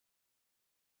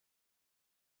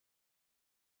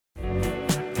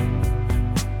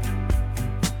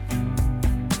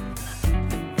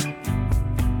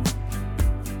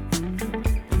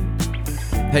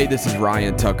Hey, this is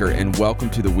Ryan Tucker, and welcome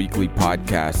to the weekly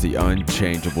podcast, The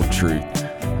Unchangeable Truth.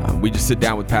 We just sit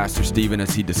down with Pastor Stephen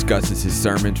as he discusses his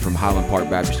sermons from Highland Park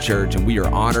Baptist Church, and we are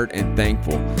honored and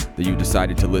thankful that you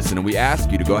decided to listen. And we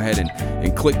ask you to go ahead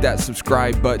and click that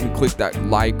subscribe button, click that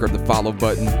like or the follow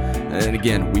button. And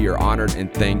again, we are honored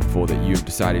and thankful that you have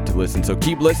decided to listen. So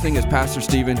keep listening as Pastor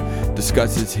Stephen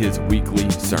discusses his weekly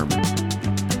sermon.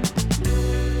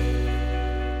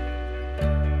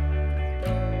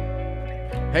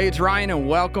 Hey, it's Ryan, and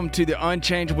welcome to the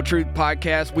Unchangeable Truth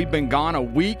podcast. We've been gone a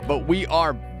week, but we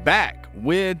are back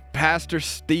with Pastor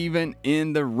Stephen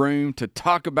in the room to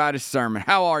talk about his sermon.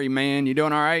 How are you, man? You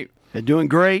doing all right? Doing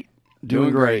great.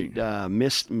 Doing great.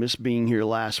 Missed being here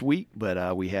last week,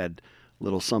 but we had a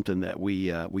little something that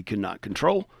we could not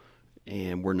control,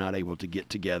 and we're not able to get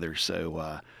together.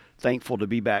 So thankful to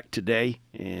be back today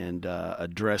and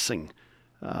addressing,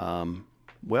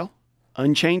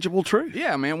 unchangeable truth.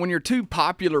 Yeah, man. When you're two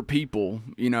popular people,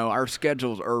 our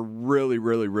schedules are really,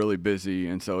 really, really busy,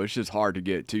 and so it's just hard to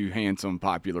get two handsome,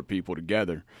 popular people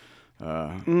together.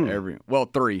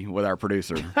 Three with our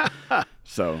producer.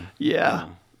 So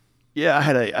yeah. I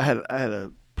had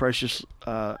a precious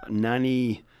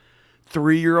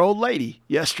 93-year-old lady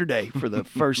yesterday for the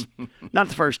first, not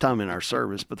the first time in our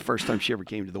service, but the first time she ever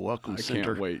came to the Welcome Center. I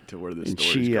can't wait to where this and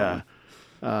story's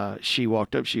going. She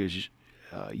walked up. She was.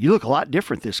 You look a lot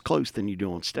different this close than you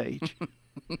do on stage.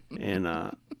 And,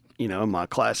 my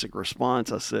classic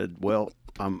response, I said, well,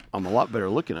 I'm a lot better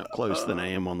looking up close than I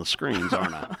am on the screens,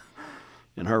 aren't I?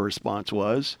 And her response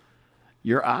was,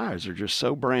 your eyes are just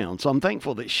so brown. So I'm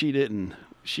thankful that she didn't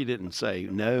say,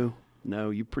 no,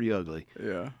 you're pretty ugly.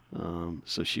 Yeah.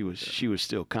 So she was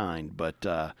still kind, but,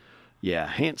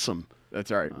 handsome.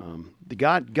 That's all right.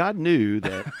 God knew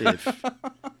that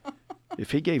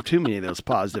if he gave too many of those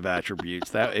positive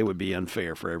attributes, that it would be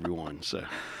unfair for everyone. So,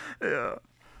 yeah.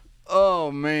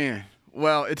 Oh man.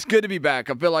 Well, it's good to be back.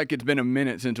 I feel like it's been a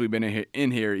minute since we've been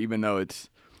in here, even though it's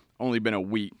only been a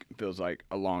week. It feels like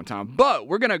a long time. But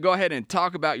we're gonna go ahead and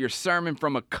talk about your sermon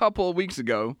from a couple of weeks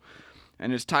ago,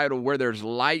 and it's titled "Where There's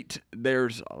Light,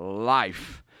 There's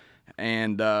Life,"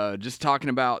 and just talking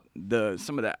about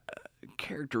some of the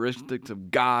characteristics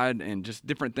of God and just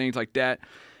different things like that.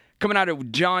 Coming out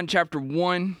of John chapter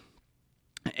 1,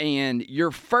 and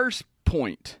your first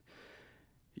point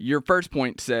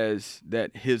says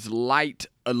that his light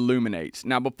illuminates.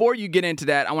 Now, before you get into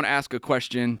that, I want to ask a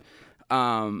question.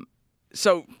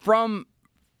 So from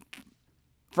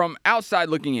outside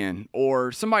looking in,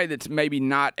 or somebody that's maybe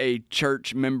not a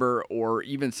church member, or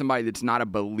even somebody that's not a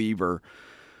believer,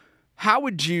 how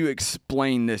would you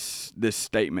explain this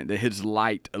statement that his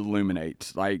light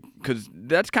illuminates? Like, because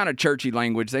that's kind of churchy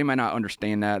language. They may not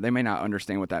understand that. They may not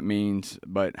understand what that means.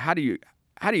 But how do you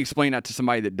explain that to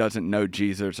somebody that doesn't know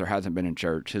Jesus or hasn't been in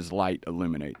church? His light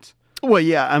illuminates. Well,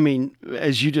 yeah. I mean,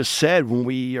 as you just said, when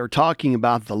we are talking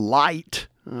about the light,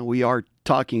 we are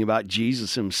talking about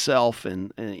Jesus himself,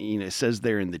 and it says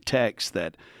there in the text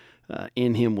that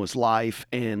in him was life,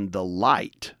 and the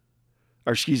life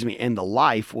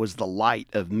was the light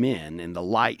of men, and the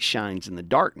light shines in the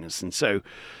darkness. And so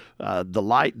the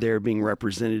light there being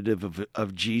representative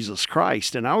of Jesus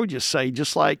Christ. And I would just say,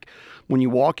 just like when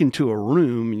you walk into a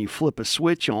room and you flip a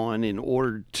switch on in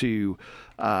order to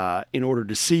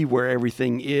see where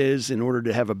everything is, in order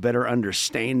to have a better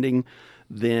understanding,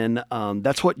 then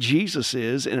that's what Jesus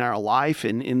is in our life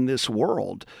and in this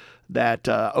world. That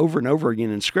over and over again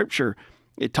in Scripture,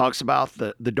 it talks about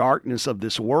the darkness of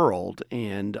this world,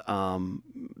 and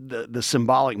the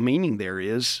symbolic meaning there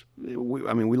is, we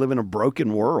live in a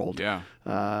broken world. Yeah.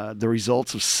 The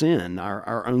results of sin,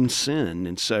 our own sin,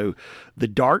 and so the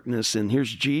darkness. And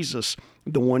here's Jesus,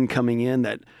 the one coming in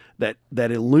that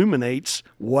illuminates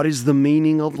what is the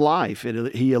meaning of life.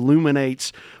 He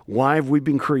illuminates why have we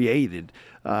been created.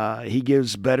 He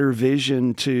gives better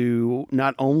vision to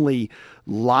not only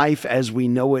life as we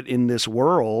know it in this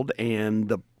world and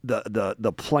the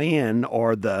plan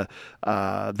or the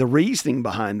reasoning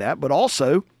behind that, but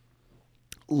also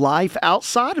life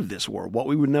outside of this world, what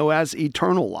we would know as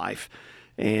eternal life,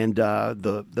 and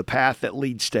the path that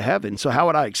leads to heaven. So how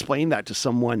would I explain that to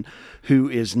someone who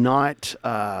is not,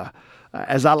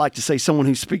 as I like to say, someone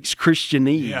who speaks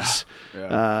Christianese,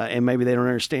 and maybe they don't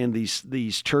understand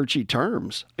these churchy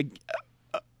terms?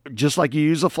 Just like you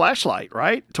use a flashlight,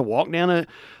 right, to walk down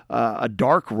a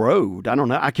dark road. I don't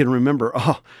know. I can remember.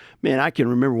 Oh man, I can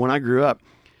remember when I grew up.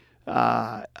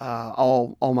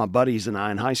 All my buddies and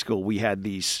I in high school, we had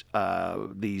these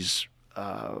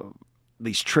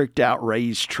tricked out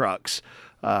raised trucks.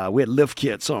 We had lift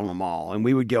kits on them all, and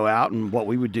we would go out, and what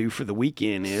we would do for the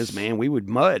weekend is, man, we would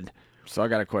mud. So I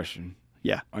got a question.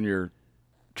 Yeah. on your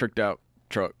tricked out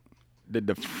truck, did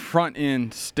the front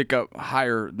end stick up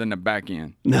higher than the back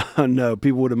end? No,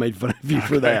 people would have made fun of you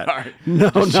for that. All right. No,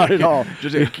 not at all.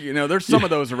 Just, there's some of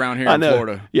those around here I in know.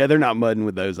 Florida. Yeah, they're not mudding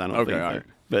with those. I don't Okay, think. all right.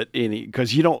 But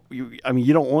because you don't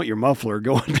want your muffler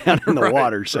going down in the Right,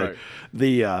 water. So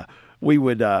right. we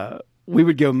would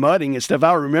go mudding and stuff.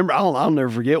 I remember. I'll never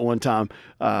forget one time.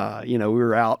 We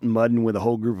were out mudding with a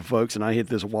whole group of folks, and I hit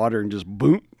this water and just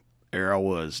boom, there I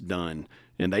was, done.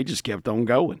 And they just kept on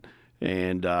going.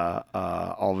 And all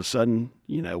of a sudden,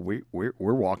 we're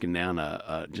walking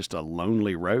down just a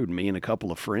lonely road, me and a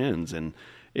couple of friends, and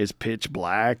it's pitch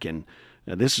black. And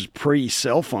this is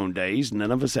pre-cell phone days. None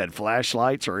of us had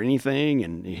flashlights or anything.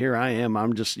 And here I am.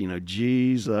 I'm just,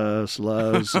 Jesus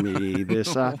loves me.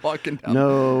 This I Walking down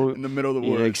know in the middle of the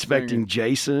woods, expecting singing.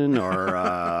 Jason or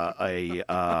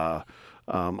a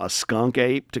skunk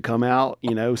ape to come out.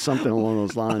 Something along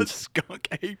those A lines. skunk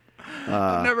ape.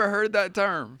 I've never heard that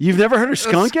term. You've never heard of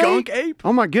skunk ape? skunk ape?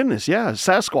 Oh my goodness, yeah,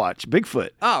 Sasquatch,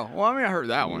 Bigfoot, Oh, well, I heard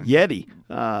that one. Yeti,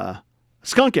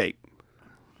 skunk ape.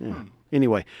 Yeah.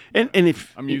 Anyway, and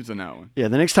if I'm using that one. the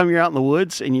next time you're out in the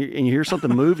woods and you hear something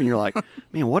move and you're like,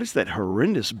 man, what is that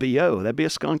horrendous BO? That'd be a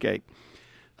skunk ape.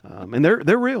 And they're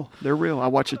real. They're real. I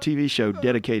watch a TV show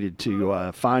dedicated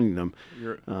to finding them.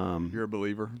 You're a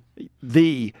believer.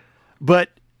 But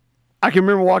I can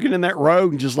remember walking in that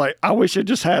road and just like, I wish I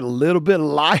just had a little bit of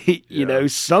light,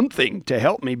 something to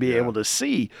help me be able to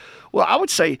see. Well, I would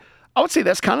say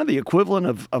that's kind of the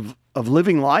equivalent of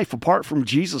living life apart from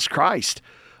Jesus Christ.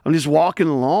 I'm just walking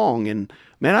along and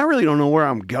man, I really don't know where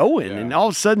I'm going. Yeah. And all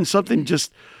of a sudden something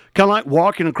just kind of like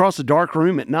walking across a dark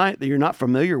room at night that you're not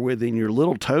familiar with and your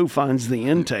little toe finds the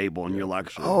end table and you're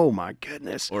like, oh my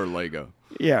goodness. Or Lego.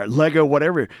 Yeah, Lego,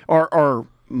 whatever. Or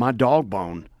my dog's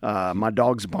bone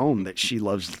that she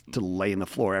loves to lay in the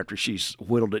floor after she's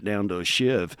whittled it down to a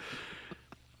shiv.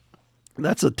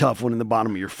 That's a tough one in the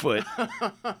bottom of your foot.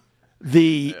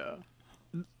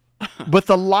 But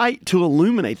the light to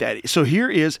illuminate that. So here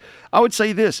is, I would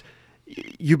say this.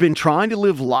 You've been trying to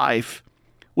live life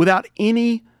without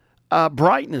any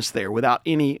brightness there, without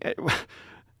any,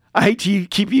 I hate to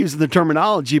keep using the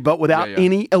terminology, but without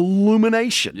any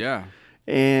illumination. Yeah.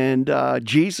 And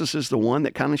Jesus is the one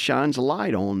that kind of shines a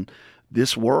light on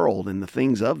this world and the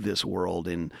things of this world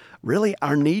and really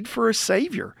our need for a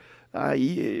Savior.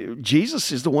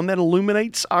 Jesus is the one that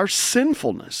illuminates our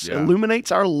sinfulness,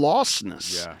 illuminates our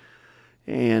lostness. Yeah.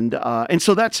 And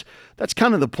so that's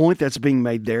kind of the point that's being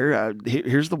made there.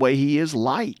 Here's the way he is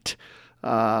light.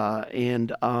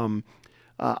 And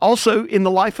also in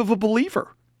the life of a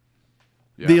believer,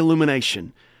 the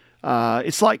illumination.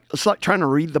 It's like trying to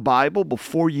read the Bible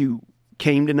before you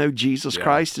came to know Jesus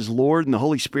Christ as Lord, and the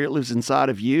Holy Spirit lives inside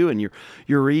of you, and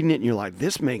you're reading it, and you're like,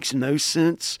 this makes no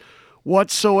sense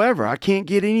whatsoever. I can't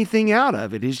get anything out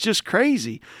of it. It's just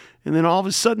crazy. And then all of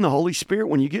a sudden, the Holy Spirit,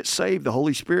 when you get saved, the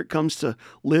Holy Spirit comes to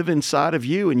live inside of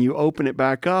you, and you open it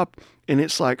back up, and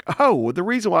it's like, oh, well, the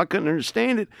reason why I couldn't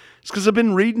understand it is because I've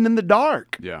been reading in the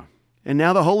dark. Yeah. And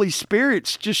now the Holy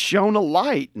Spirit's just shown a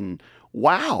light, and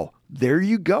wow, there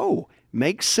you go.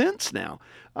 Makes sense now.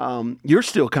 You're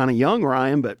still kind of young,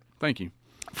 Ryan, but Thank you.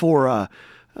 for,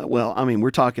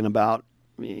 we're talking about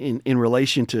in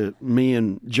relation to me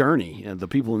and Journey, the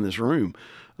people in this room,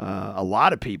 a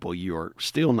lot of people, you're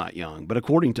still not young, but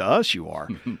according to us, you are.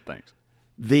 Thanks.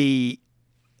 The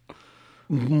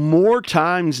more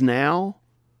times now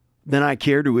than I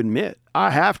care to admit,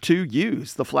 I have to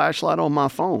use the flashlight on my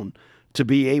phone to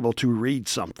be able to read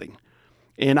something.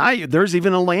 And there's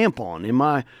even a lamp on in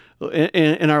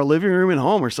our living room at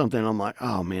home or something. I'm like,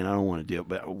 oh man, I don't want to do it,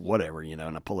 but whatever, and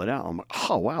I pull it out. I'm like,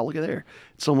 oh wow, look at there.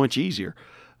 It's so much easier.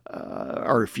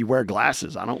 Or if you wear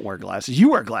glasses, I don't wear glasses. You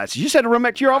wear glasses. You just had to run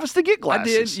back to your office to get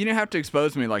glasses. I did. You didn't have to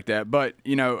expose me like that, but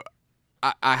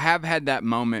I have had that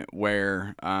moment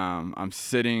where I'm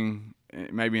sitting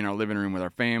maybe in our living room with our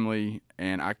family,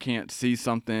 and I can't see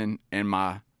something, and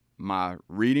my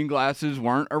reading glasses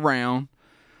weren't around.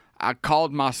 I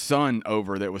called my son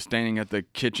over that was standing at the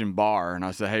kitchen bar, and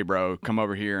I said, "Hey, bro, come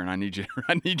over here, and I need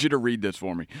you to read this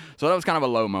for me." So that was kind of a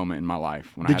low moment in my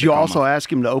life. Did you also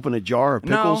ask him to open a jar of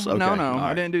pickles? No, Okay. no,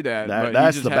 I didn't do that. But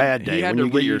That's he the just bad he day had when to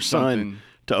you get your read son something.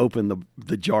 to open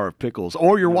the jar of pickles,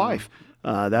 or your wife.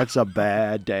 That's a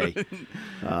bad day.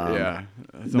 Yeah,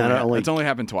 It's only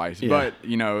happened twice, but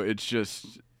it's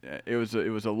just it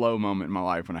was a low moment in my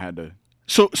life when I had to.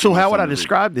 So how would I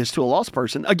describe this to a lost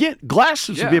person? Again,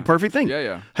 glasses would be a perfect thing.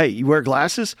 Yeah. Hey, you wear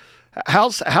glasses?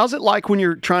 How's it like when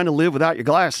you're trying to live without your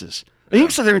glasses? And you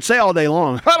can sit there and say all day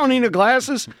long, I don't need no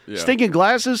glasses, stinking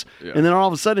glasses. Yeah. And then all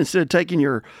of a sudden, instead of taking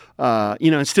your,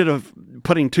 instead of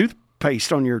putting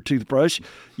paste on your toothbrush.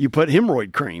 You put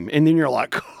hemorrhoid cream, and then you're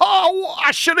like, oh,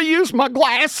 I should have used my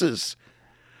glasses.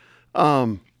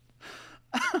 Your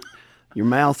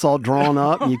mouth's all drawn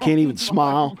up, and you can't even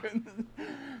smile.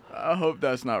 I hope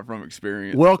that's not from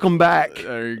experience. Welcome back.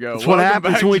 There you go. That's what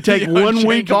happens when we take 1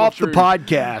 week off the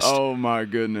podcast. Oh my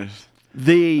goodness.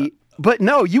 But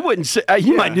no, you wouldn't say,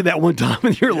 you might do that one time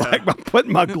and you're like, I'm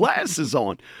putting my glasses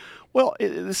on. Well,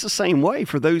 it's the same way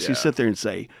for those who sit there and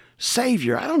say,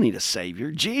 Savior, I don't need a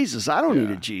Savior. Jesus, I don't need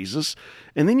a Jesus.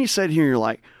 And then you sit here and you're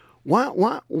like, why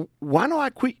do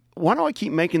I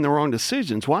keep making the wrong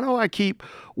decisions? Why do I keep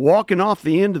walking off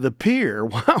the end of the pier?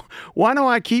 Why do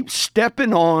I keep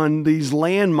stepping on these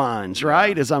landmines,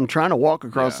 right, as I'm trying to walk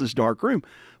across this dark room?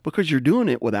 Because you're doing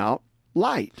it without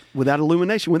light, without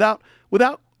illumination, without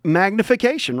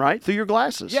magnification, right, through your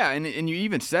glasses. Yeah, and you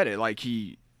even said it, like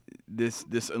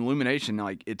this illumination,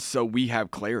 like it's so we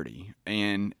have clarity.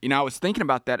 And, I was thinking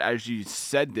about that as you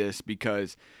said this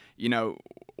because,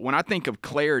 when I think of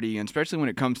clarity, and especially when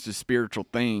it comes to spiritual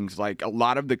things, like a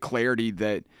lot of the clarity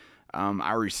that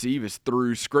I receive is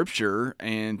through Scripture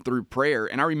and through prayer.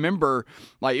 And I remember,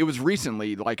 like, it was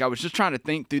recently, like I was just trying to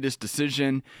think through this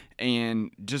decision and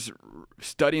just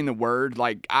studying the Word.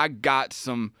 Like, I got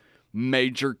some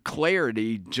major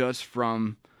clarity just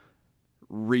from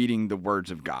reading the words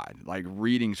of God, like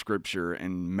reading Scripture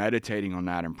and meditating on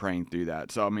that and praying through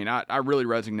that. So, I really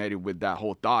resonated with that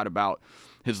whole thought about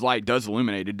His light does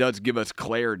illuminate. It does give us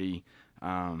clarity,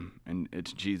 and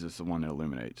it's Jesus the one that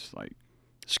illuminates. Like,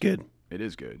 it's good. It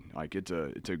is good. Like, it's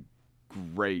a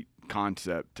great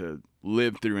concept to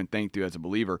live through and think through as a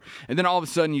believer. And then all of a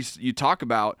sudden you talk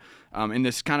about, in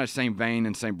this kind of same vein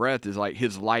and same breath, is like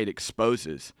His light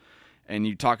exposes. And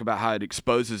you talk about how it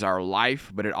exposes our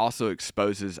life, but it also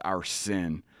exposes our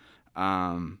sin.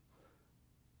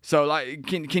 So, like,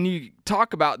 can you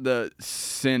talk about the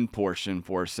sin portion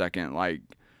for a second? Like,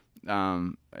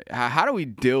 how do we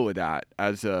deal with that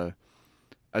as a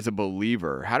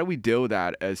believer? How do we deal with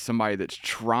that as somebody that's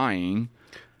trying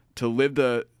to live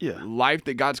the life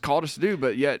that God's called us to do,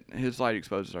 but yet His light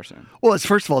exposes our sin? Well, let's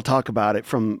first of all talk about it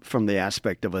from the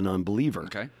aspect of an unbeliever.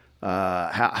 Okay.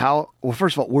 Well,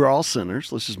 first of all, we're all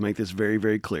sinners. Let's just make this very,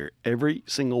 very clear. Every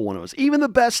single one of us, even the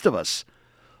best of us,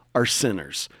 are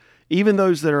sinners. Even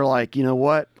those that are like, you know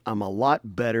what, I'm a lot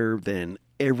better than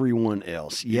everyone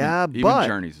else. But even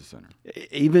Journey's a sinner.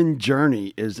 Even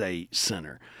Journey is a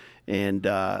sinner. And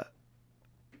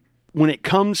when it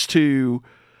comes to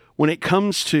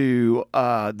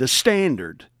the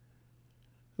standard,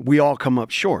 we all come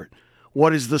up short.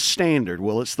 What is the standard?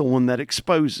 Well, it's the one that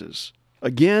exposes.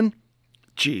 Again,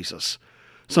 Jesus.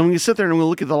 So when you sit there and we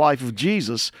look at the life of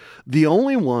Jesus, the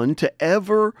only one to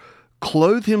ever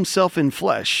clothe Himself in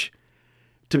flesh,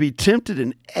 to be tempted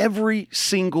in every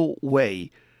single way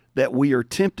that we are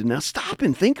tempted. Now stop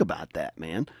and think about that,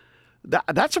 man.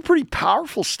 That's a pretty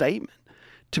powerful statement.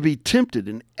 To be tempted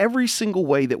in every single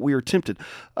way that we are tempted.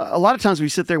 A lot of times we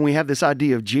sit there and we have this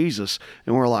idea of Jesus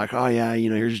and we're like, oh yeah,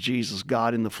 here's Jesus,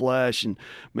 God in the flesh. And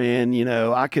man,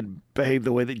 I could behave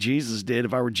the way that Jesus did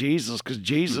if I were Jesus, because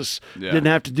Jesus didn't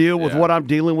have to deal with what I'm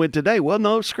dealing with today. Well,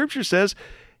 no, Scripture says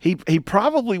he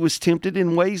probably was tempted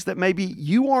in ways that maybe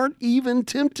you aren't even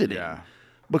tempted in.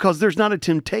 Because there's not a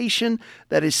temptation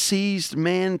that has seized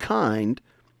mankind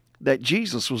that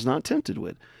Jesus was not tempted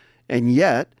with. And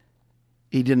yet,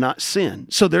 He did not sin.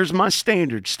 So there's my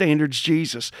standard. Standard's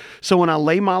Jesus. So when I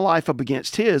lay my life up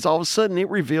against His, all of a sudden it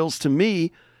reveals to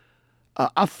me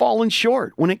I've fallen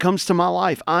short when it comes to my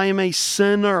life. I am a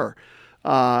sinner.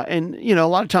 And, a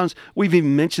lot of times we've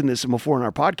even mentioned this before in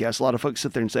our podcast. A lot of folks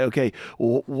sit there and say, okay,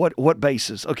 well, what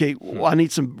basis? Okay, well, I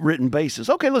need some written basis.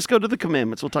 Okay, let's go to the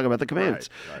commandments. We'll talk about the commandments.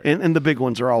 Right. And the big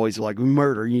ones are always like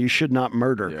murder. You should not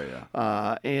murder.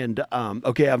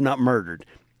 Okay, I've not murdered.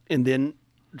 And then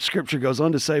Scripture goes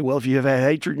on to say, well, if you have had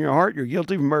hatred in your heart, you're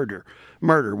guilty of murder.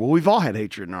 Well, we've all had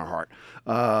hatred in our heart.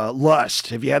 Lust.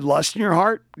 Have you had lust in your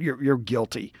heart? You're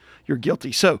guilty. You're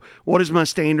guilty. So what is my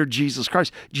standard? Jesus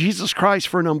Christ. Jesus Christ,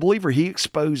 for an unbeliever, He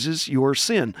exposes your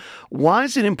sin. Why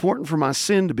is it important for my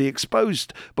sin to be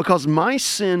exposed? Because my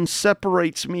sin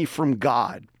separates me from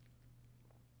God.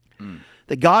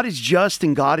 That God is just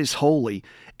and God is holy,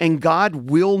 and God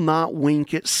will not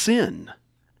wink at sin.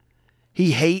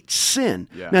 He hates sin.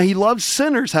 Now, He loves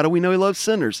sinners. How do we know He loves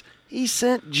sinners? He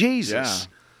sent Jesus.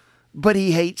 But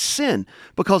He hates sin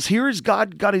because here is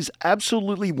God. God is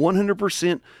absolutely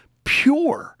 100%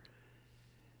 pure.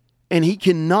 And He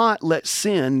cannot let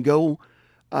sin go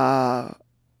undealt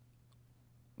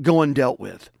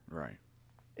with. Right.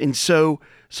 And so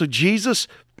Jesus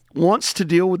wants to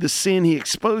deal with the sin. He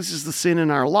exposes the sin in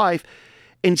our life.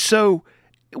 And so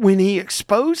when he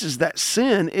exposes that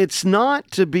sin, it's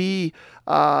not to be,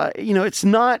 it's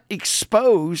not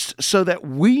exposed so that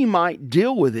we might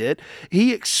deal with it.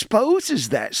 He exposes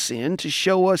that sin to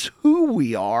show us who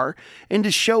we are and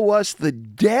to show us the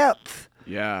depth.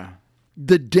 Yeah.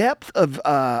 The depth of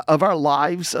our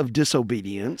lives of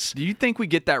disobedience. Do you think we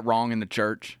get that wrong in the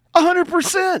church?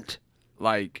 100%.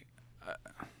 Like,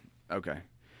 okay.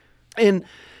 And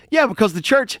yeah, because the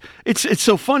church, it's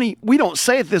so funny. We don't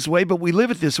say it this way, but we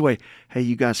live it this way. Hey,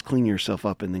 you guys clean yourself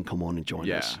up and then come on and join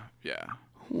us. Yeah.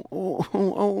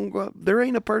 Oh, there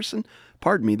ain't a person,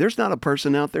 pardon me, there's not a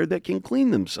person out there that can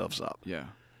clean themselves up. Yeah.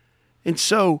 And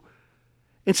so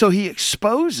he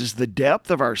exposes the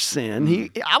depth of our sin.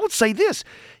 I would say this,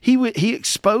 he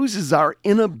exposes our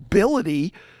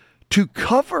inability to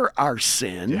cover our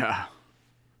sin. Yeah.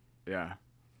 Yeah.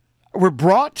 We're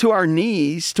brought to our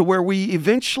knees to where we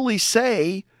eventually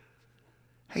say,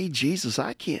 hey, Jesus,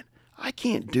 I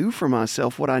can't do for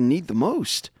myself what I need the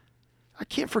most. I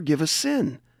can't forgive a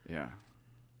sin. Yeah.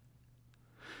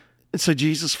 And so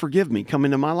Jesus, forgive me, come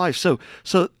into my life. So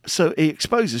he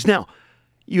exposes. Now,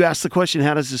 you ask the question,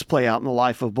 how does this play out in the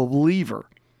life of a believer?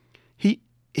 He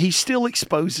still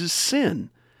exposes sin.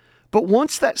 But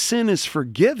once that sin is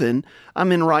forgiven,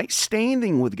 I'm in right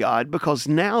standing with God because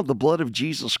now the blood of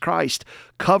Jesus Christ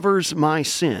covers my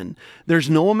sin. There's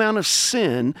no amount of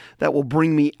sin that will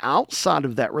bring me outside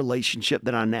of that relationship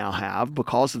that I now have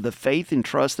because of the faith and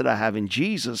trust that I have in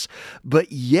Jesus.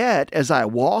 But yet, as I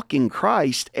walk in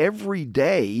Christ every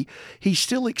day, he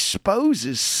still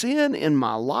exposes sin in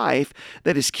my life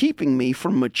that is keeping me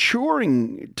from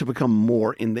maturing to become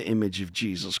more in the image of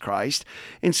Jesus Christ.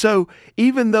 And so,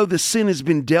 even though the sin has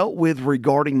been dealt with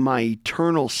regarding my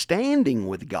eternal standing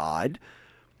with God,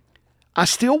 I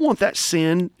still want that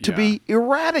sin to be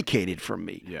eradicated from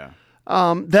me. Yeah.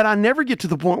 That I never get to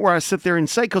the point where I sit there and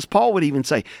say, because Paul would even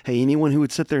say, hey, anyone who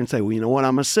would sit there and say, well, you know what,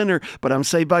 I'm a sinner, but I'm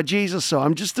saved by Jesus, so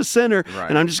I'm just a sinner,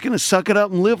 and I'm just going to suck it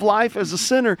up and live life as a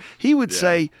sinner. He would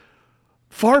say,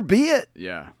 far be it.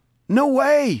 Yeah. No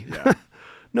way. Yeah.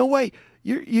 No way.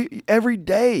 You every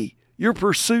day, your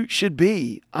pursuit should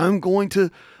be, I'm going to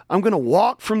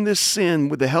walk from this sin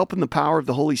with the help and the power of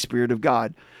the Holy Spirit of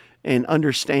God. And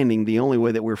understanding the only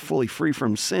way that we're fully free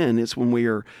from sin is when we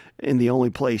are in the only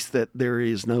place that there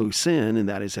is no sin, and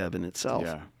that is heaven itself.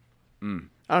 Yeah. I don't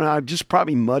know. I've just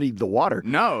probably muddied the water.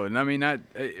 No, I mean,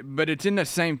 but it's in the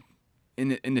same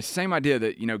idea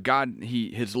that God,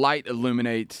 His light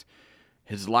illuminates,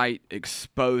 His light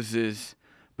exposes,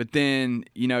 but then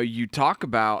you talk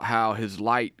about how His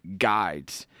light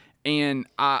guides, and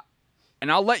I'll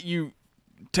let you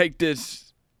take this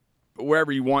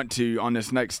wherever you want to on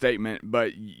this next statement,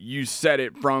 but you said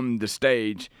it from the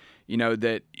stage,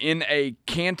 that in a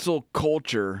cancel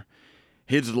culture,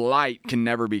 his light can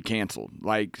never be canceled.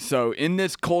 Like, so in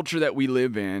this culture that we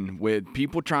live in, with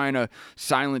people trying to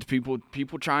silence people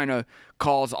trying to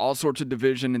cause all sorts of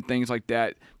division and things like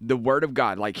that, the word of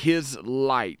God, like his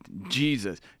light,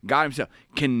 Jesus, God himself,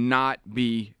 cannot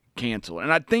be canceled.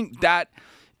 And I think that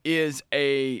is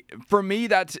for me,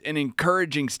 that's an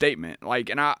encouraging statement. Like,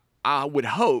 and I would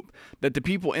hope that the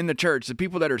people in the church, the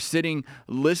people that are sitting,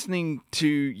 listening to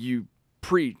you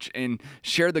preach and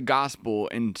share the gospel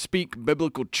and speak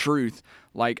biblical truth,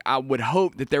 like, I would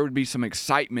hope that there would be some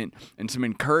excitement and some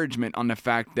encouragement on the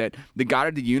fact that the God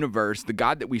of the universe, the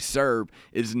God that we serve,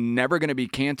 is never going to be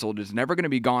canceled, is never going to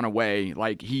be gone away.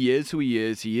 Like, he is who he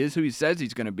is who he says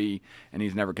he's going to be, and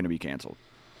he's never going to be canceled.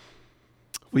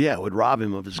 Well, yeah, it would rob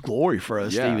him of his glory for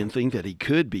us to even think that he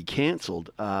could be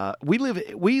canceled. We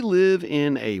live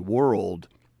in a world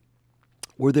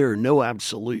where there are no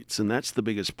absolutes, and that's the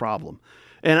biggest problem.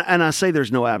 And I say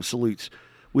there's no absolutes.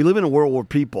 We live in a world where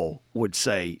people would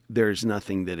say there's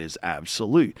nothing that is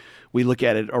absolute. We look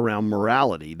at it around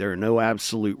morality. There are no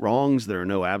absolute wrongs. There are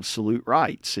no absolute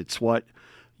rights. It's what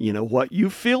you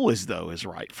feel as though is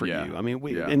right for you. I mean,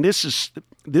 and this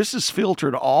is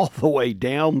filtered all the way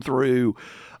down through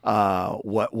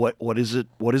what is it?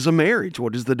 What is a marriage?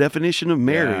 What is the definition of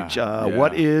marriage?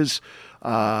 What is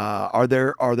are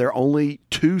there only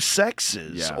two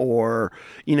sexes? Or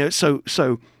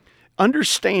so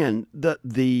understand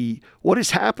the what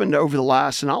has happened over the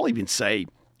last, and I'll even say,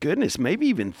 goodness, maybe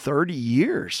even 30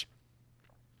 years.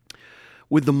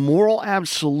 With the moral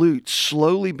absolutes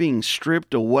slowly being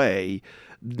stripped away,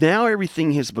 now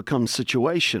everything has become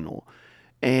situational.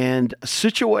 And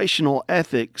situational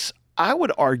ethics, I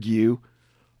would argue,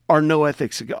 are no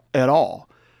ethics at all.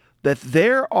 That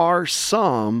there are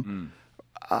some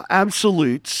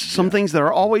absolutes, some things that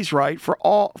are always right for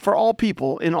all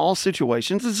people in all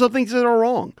situations, and some things that are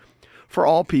wrong for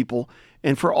all people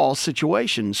and for all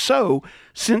situations. So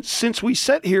since we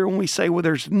sit here and we say, well,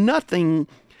 there's nothing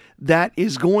that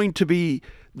is going to be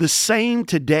the same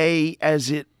today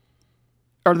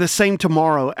or the same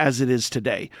tomorrow as it is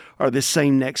today, or the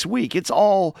same next week. It's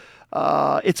all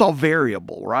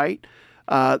variable, right?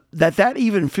 That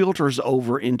even filters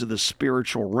over into the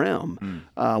spiritual realm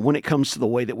when it comes to the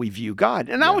way that we view God.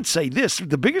 And I would say this,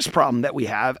 the biggest problem that we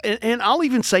have, and I'll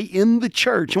even say in the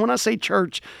church, and when I say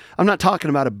church, I'm not talking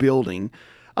about a building.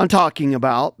 I'm talking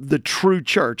about the true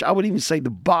church. I would even say the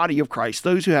body of Christ,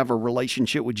 those who have a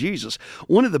relationship with Jesus.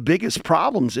 One of the biggest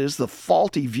problems is the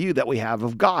faulty view that we have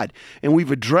of God. And we've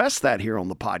addressed that here on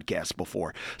the podcast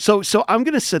before. So I'm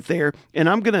going to sit there and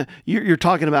you're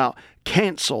talking about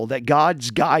cancel, that God's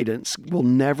guidance will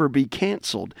never be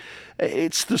canceled.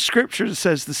 It's the scripture that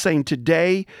says the same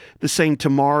today, the same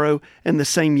tomorrow, and the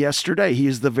same yesterday. He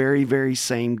is the very, very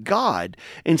same God.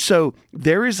 And so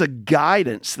there is a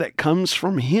guidance that comes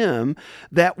from Him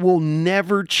that will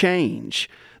never change.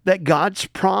 That God's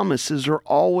promises are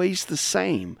always the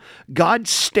same. God's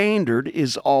standard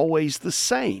is always the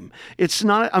same. It's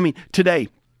not, today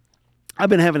I've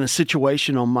been having a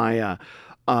situation on my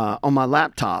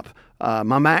laptop,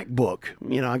 my MacBook.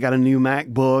 I got a new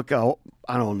MacBook,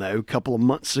 I don't know, a couple of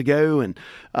months ago, and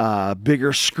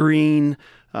bigger screen,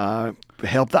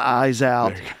 help the eyes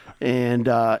out.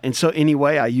 And so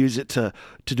anyway, I use it to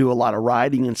do a lot of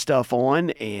writing and stuff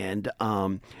on. And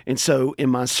so in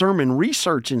my sermon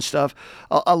research and stuff,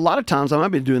 a lot of times,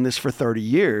 I've been doing this for 30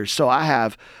 years. So I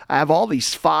have all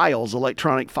these files,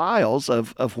 electronic files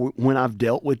of when I've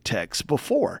dealt with text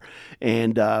before.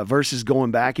 And versus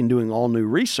going back and doing all new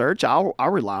research, I'll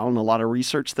rely on a lot of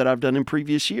research that I've done in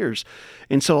previous years.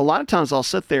 And so a lot of times I'll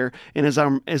sit there, and as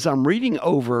I'm reading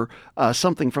over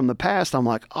something from the past, I'm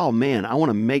like, oh man, I want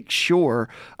to make sure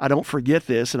I don't forget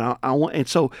this. And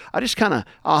so I just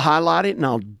I'll highlight it and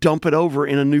I'll dump it over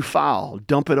in a new file,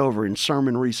 dump it over in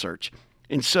sermon research.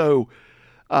 And so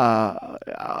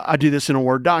I do this in a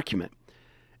Word document.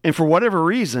 And for whatever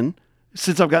reason,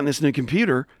 since I've gotten this new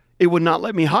computer, it would not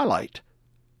let me highlight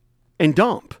and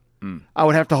dump. I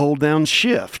would have to hold down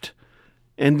Shift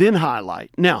and then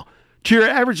highlight. Now, to your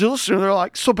average listener, they're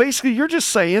like, so basically you're just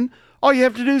saying all you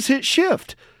have to do is hit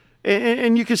Shift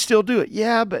and you can still do it.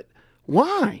 Yeah, but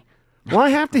why? Why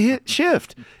have to hit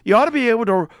Shift? You ought to be able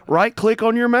to right-click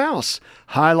on your mouse,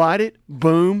 highlight it,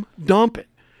 boom, dump it.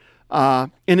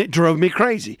 And it drove me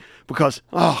crazy because,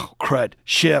 oh, crud,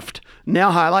 Shift, now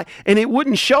highlight. And it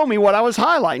wouldn't show me what I was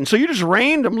highlighting. So you're just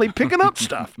randomly picking up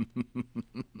stuff.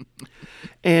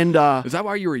 And is that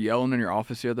why you were yelling in your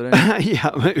office the other day?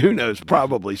 Yeah, who knows?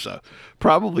 Probably so.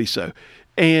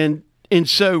 And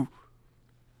so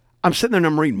I'm sitting there and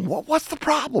I'm reading, what's the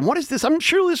problem? What is this? I'm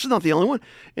sure this is not the only one.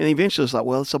 And eventually it's like,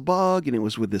 well, it's a bug, and it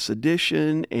was with this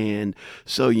edition, and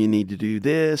so you need to do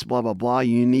this, blah, blah, blah.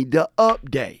 You need to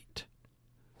update.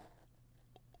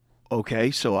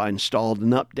 Okay, so I installed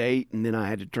an update, and then I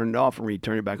had to turn it off and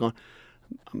return it back on.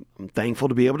 I'm thankful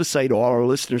to be able to say to all our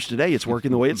listeners today, it's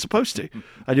working the way it's supposed to.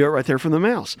 I do it right there from the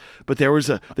mouse. But there was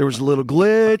a little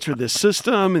glitch with this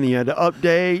system, and you had to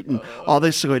update and all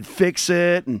this, so it'd fix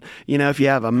it. And if you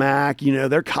have a Mac,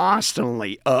 they're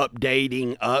constantly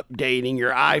updating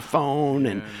your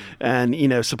iPhone,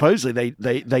 and supposedly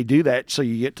they do that so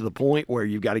you get to the point where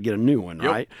you've got to get a new one,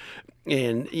 right?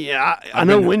 And yeah, I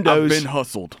know Windows. I've been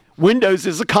hustled. Windows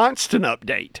is a constant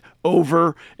update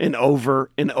over and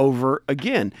over and over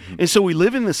again. And so we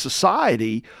live in this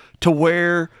society to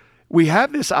where we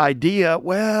have this idea,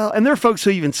 and there are folks who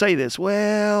even say this,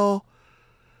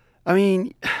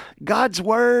 God's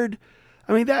word,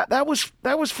 that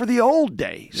was for the old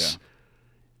days.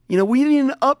 Yeah. We need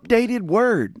an updated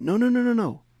word.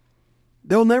 No.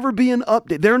 There'll never be an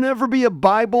update. There'll never be a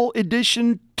Bible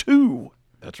edition 2.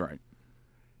 That's right.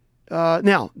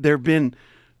 Now, there have been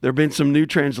some new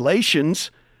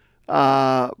translations,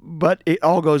 but it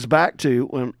all goes back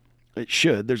to, it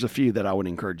should. There's a few that I would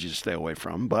encourage you to stay away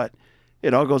from, but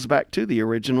it all goes back to the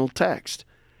original text.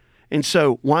 And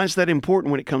so why is that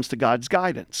important when it comes to God's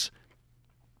guidance?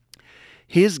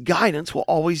 His guidance will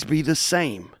always be the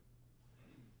same.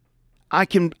 I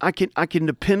can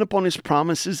depend upon His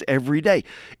promises every day.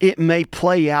 It may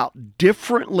play out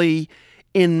differently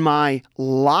in my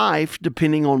life,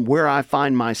 depending on where I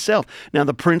find myself. Now,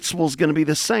 the principle is going to be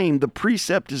the same. The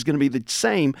precept is going to be the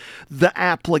same. The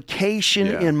application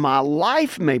in my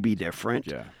life may be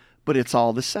different, but it's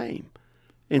all the same.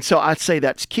 And so I'd say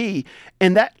that's key.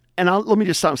 Let me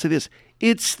just stop and say this.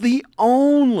 It's the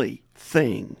only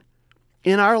thing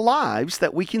in our lives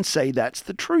that we can say that's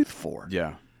the truth for.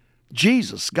 Yeah.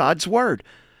 Jesus, God's word.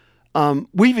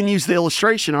 We even used the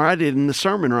illustration, or I did in the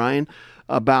sermon, Ryan,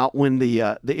 about when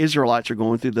the Israelites are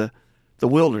going through the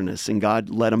wilderness, and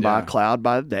God led them by a cloud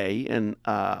by day and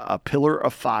a pillar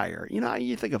of fire.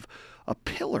 You think of a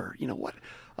pillar. What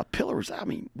a pillar is. I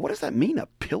mean, what does that mean? A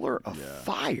pillar of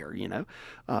fire.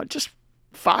 Just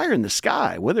fire in the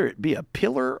sky, whether it be a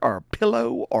pillar or a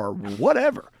pillow or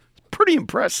whatever. It's pretty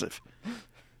impressive.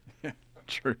 Yeah,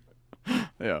 true.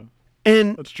 Yeah,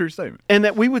 and that's a true statement. And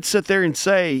that we would sit there and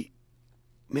say,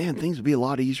 man, things would be a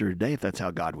lot easier today if that's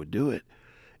how God would do it.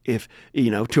 If,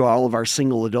 to all of our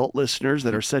single adult listeners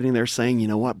that are sitting there saying, you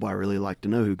know what, boy, I really like to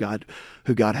know who God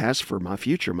has for my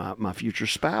future, my future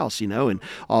spouse, and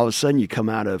all of a sudden you come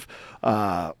out of,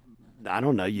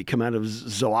 you come out of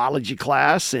zoology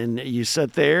class and you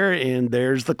sit there and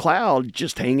there's the cloud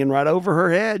just hanging right over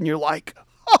her head. And you're like,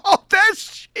 oh, there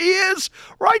she is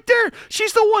right there.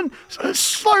 She's the one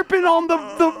slurping on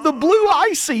the blue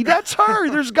icy. That's her.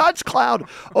 There's God's cloud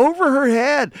over her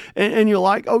head. And you're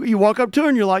like, oh, you walk up to her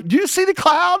and you're like, do you see the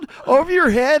cloud over your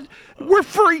head? We're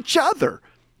for each other.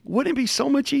 Wouldn't it be so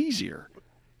much easier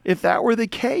if that were the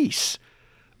case?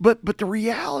 But the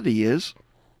reality is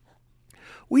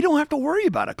we don't have to worry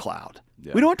about a cloud.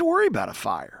 Yeah. We don't have to worry about a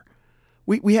fire.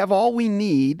 We have all we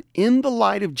need in the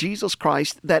light of Jesus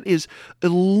Christ that is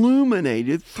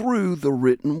illuminated through the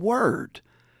written word.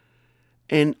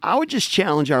 And I would just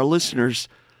challenge our listeners.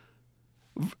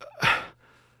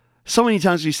 So many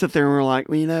times we sit there and we're like,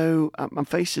 well, I'm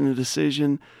facing a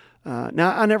decision.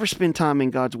 Now, I never spend time in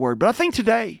God's word, but I think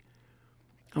today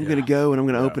I'm going to go and I'm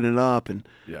going to open it up and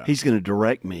he's going to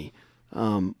direct me.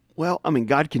 Well,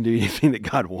 God can do anything that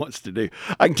God wants to do.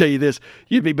 I can tell you this,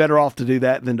 you'd be better off to do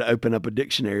that than to open up a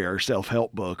dictionary or a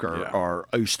self-help book or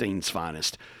Osteen's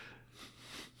Finest.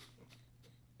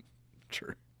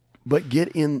 True. But get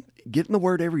in the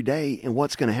word every day, and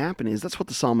what's going to happen is that's what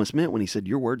the psalmist meant when he said,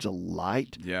 your word's a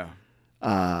light. Yeah.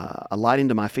 A light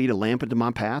into my feet, a lamp into my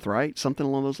path, right? Something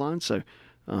along those lines. So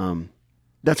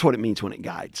that's what it means when it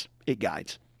guides. It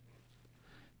guides.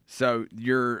 So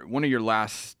one of your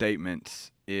last statements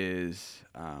is,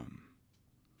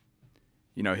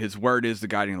 his word is the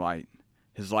guiding light.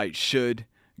 His light should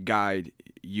guide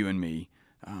you and me.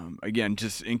 Again,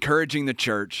 just encouraging the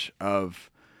church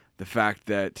of the fact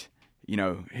that,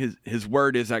 his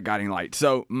word is that guiding light.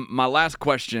 So my last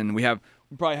question, we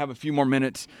probably have a few more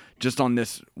minutes just on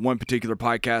this one particular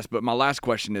podcast, but my last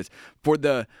question is for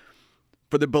the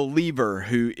believer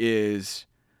who is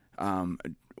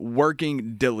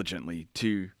working diligently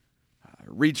to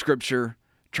read Scripture,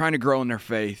 trying to grow in their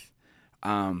faith,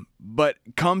 but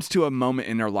comes to a moment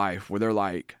in their life where they're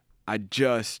like, I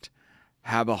just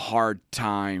have a hard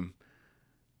time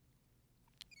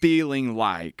feeling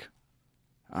like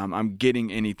I'm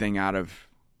getting anything out of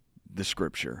the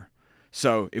Scripture.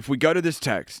 So if we go to this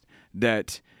text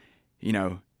that,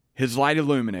 his light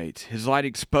illuminates, his light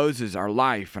exposes our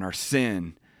life and our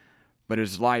sin, but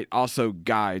his light also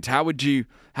guides. How do you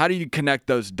connect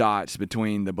those dots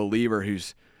between the believer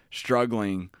who's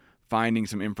struggling, finding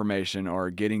some information or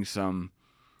getting some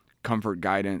comfort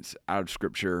guidance out of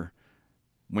Scripture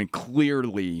when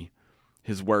clearly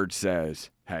his word says,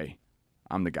 hey,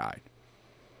 I'm the guide?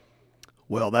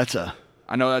 Well, I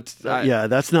know that's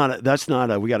that's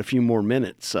not a we got a few more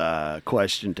minutes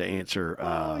question to answer.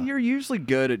 You're usually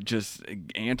good at just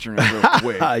answering it real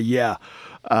quick. A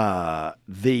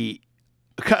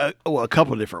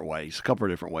couple of different ways.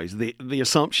 The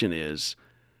assumption is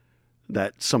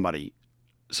that somebody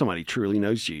truly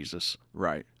knows Jesus.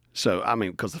 Right. So,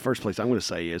 because the first place I'm going to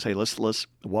say is, hey, let's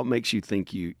what makes you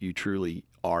think you truly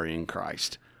are in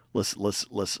Christ? Let's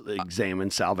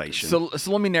examine salvation. So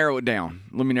let me narrow it down.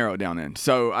 Then.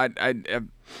 So I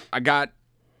got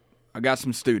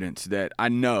some students that I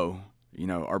know,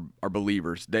 are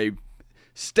believers. They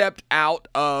stepped out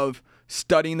of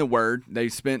studying the Word. They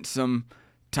spent some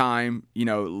time,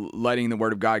 letting the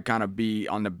Word of God kind of be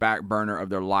on the back burner of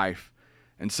their life.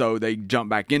 And so they jump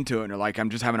back into it and they're like, I'm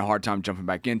just having a hard time jumping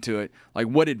back into it. Like,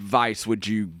 what advice would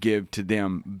you give to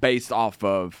them based off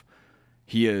of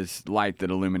He is light that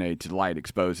illuminates, light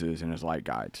exposes, and His light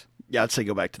guides? Yeah, I'd say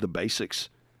go back to the basics.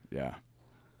 Yeah.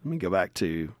 Let me go back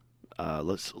to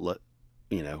the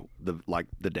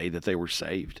day that they were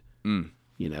saved. You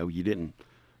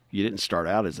didn't start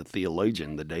out as a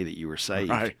theologian the day that you were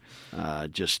saved. Right.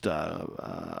 Just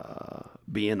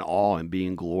be in awe and be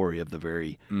in glory of the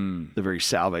very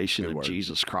salvation of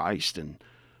Jesus Christ. And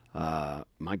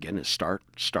my goodness, start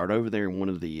over there in one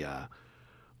of the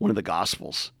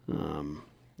Gospels.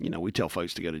 We tell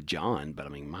folks to go to John, but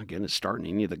my goodness, start in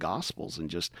any of the Gospels and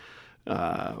just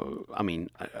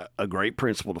A great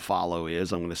principle to follow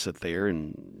is I'm going to sit there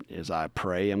and as I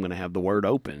pray, I'm going to have the Word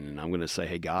open and I'm going to say,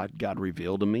 hey, God,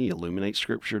 reveal to me, illuminate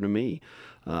Scripture to me.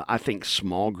 I think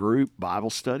small group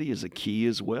Bible study is a key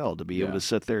as well, to be able to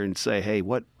sit there and say, hey,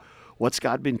 what's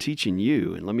God been teaching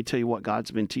you? And let me tell you what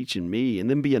God's been teaching me, and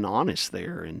then being honest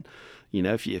there. And,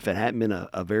 if it hadn't been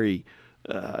a very,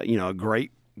 a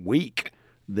great week,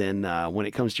 then when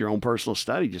it comes to your own personal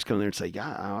study, just come there and say,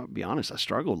 yeah, I'll be honest, I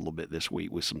struggled a little bit this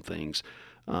week with some things.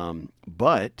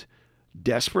 But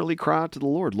desperately cry out to the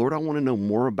Lord, Lord, I want to know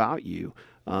more about you.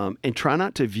 And try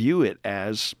not to view it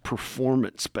as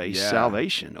performance-based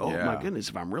salvation. Oh, my goodness,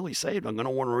 if I'm really saved, I'm going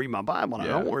to want to read my Bible. And I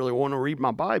don't really want to read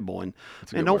my Bible. And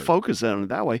don't focus on it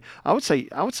that way. I would say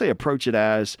approach it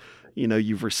as,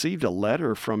 you've received a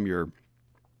letter from your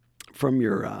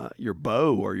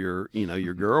beau or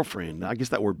your girlfriend. I guess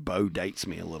that word beau dates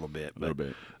me a little bit.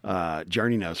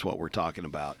 Journey knows what we're talking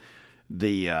about.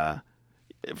 You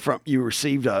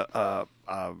received a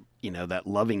that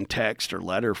loving text or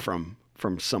letter from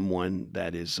someone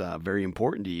that is very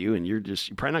important to you, and you're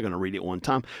probably not going to read it one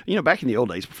time. Back in the old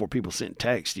days, before people sent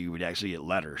text, you would actually get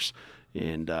letters,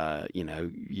 and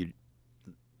you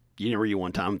didn't read it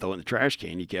one time and throw it in the trash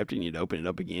can. You kept it, and you'd open it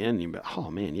up again, and you'd be, oh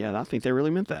man, yeah, I think they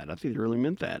really meant that.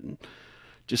 And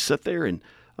just sit there and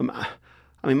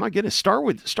my goodness, start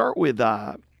with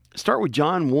John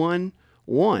 1:1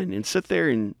 and sit there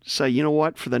and say, you know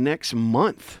what, for the next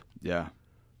month,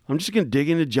 I'm just going to dig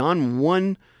into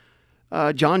John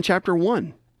chapter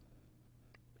 1.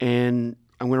 And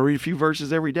I'm going to read a few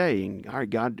verses every day. And all right,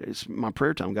 God, it's my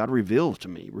prayer time. God, reveal to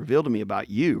me about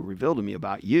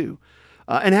you.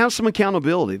 And have some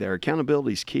accountability there.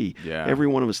 Accountability is key. Yeah. Every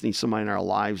one of us needs somebody in our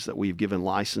lives that we've given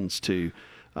license to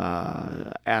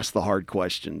ask the hard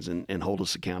questions and hold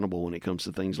us accountable when it comes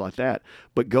to things like that.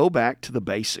 But go back to the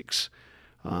basics.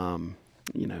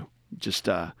 Just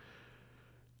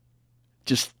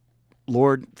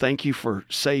Lord, thank you for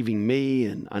saving me,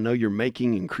 and I know you're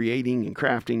making and creating and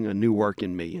crafting a new work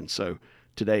in me. And so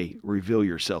today, reveal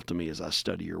yourself to me as I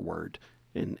study your word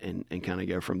and kind of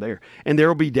go from there. And there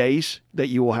will be days that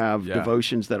you will have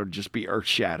devotions that will just be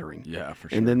earth-shattering. Yeah, for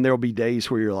sure. And then there will be days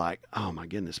where you're like, oh my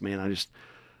goodness, man, I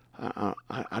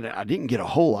didn't get a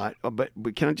whole lot. But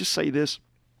can I just say this?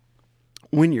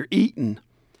 When you're eating,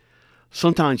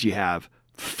 sometimes you have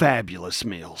fabulous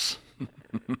meals.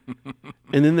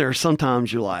 And then there are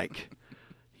sometimes you're like,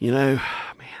 man,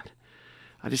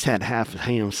 I just had half a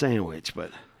ham sandwich,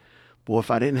 but boy, if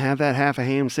I didn't have that half a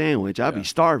ham sandwich, I'd be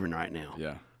starving right now.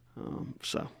 Yeah.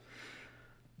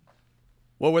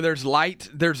 Well, where there's light,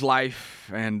 there's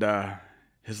life, and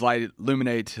His light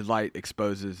illuminates, His light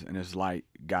exposes, and His light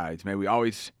guides. May we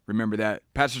always remember that.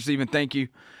 Pastor Stephen, thank you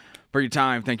for your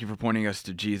time. Thank you for pointing us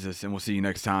to Jesus, and we'll see you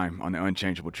next time on The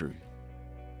Unchangeable Truth.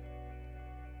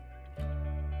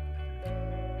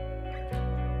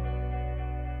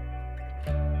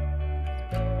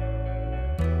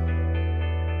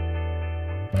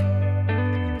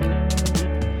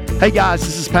 Hey guys,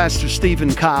 this is Pastor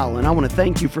Stephen Kyle, and I want to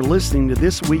thank you for listening to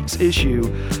this week's issue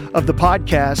of the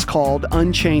podcast called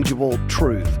Unchangeable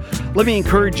Truth. Let me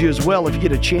encourage you as well, if you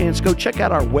get a chance, go check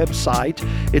out our website.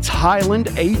 It's Highland,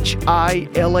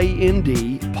 HILAND,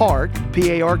 Park,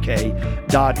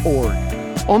 PARK.org.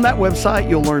 On that website,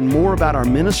 you'll learn more about our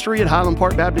ministry at Highland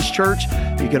Park Baptist Church.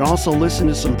 You can also listen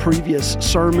to some previous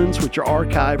sermons, which are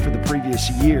archived for the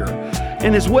previous year.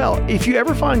 And as well, if you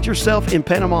ever find yourself in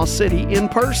Panama City in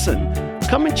person,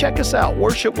 come and check us out.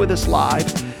 Worship with us live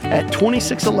at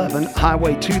 2611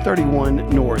 Highway 231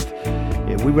 North.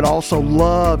 And we would also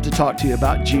love to talk to you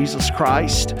about Jesus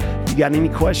Christ. If you got any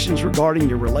questions regarding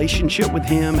your relationship with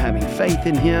Him, having faith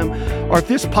in Him, or if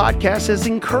this podcast has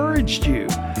encouraged you,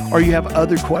 or you have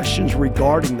other questions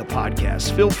regarding the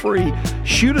podcast, feel free,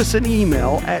 shoot us an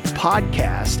email at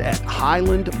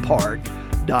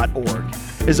podcast@highlandpark.org.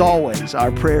 As always,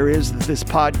 our prayer is that this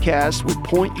podcast would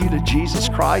point you to Jesus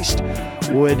Christ,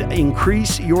 would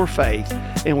increase your faith,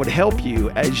 and would help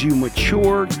you as you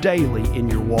mature daily in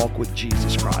your walk with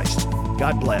Jesus Christ.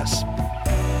 God bless.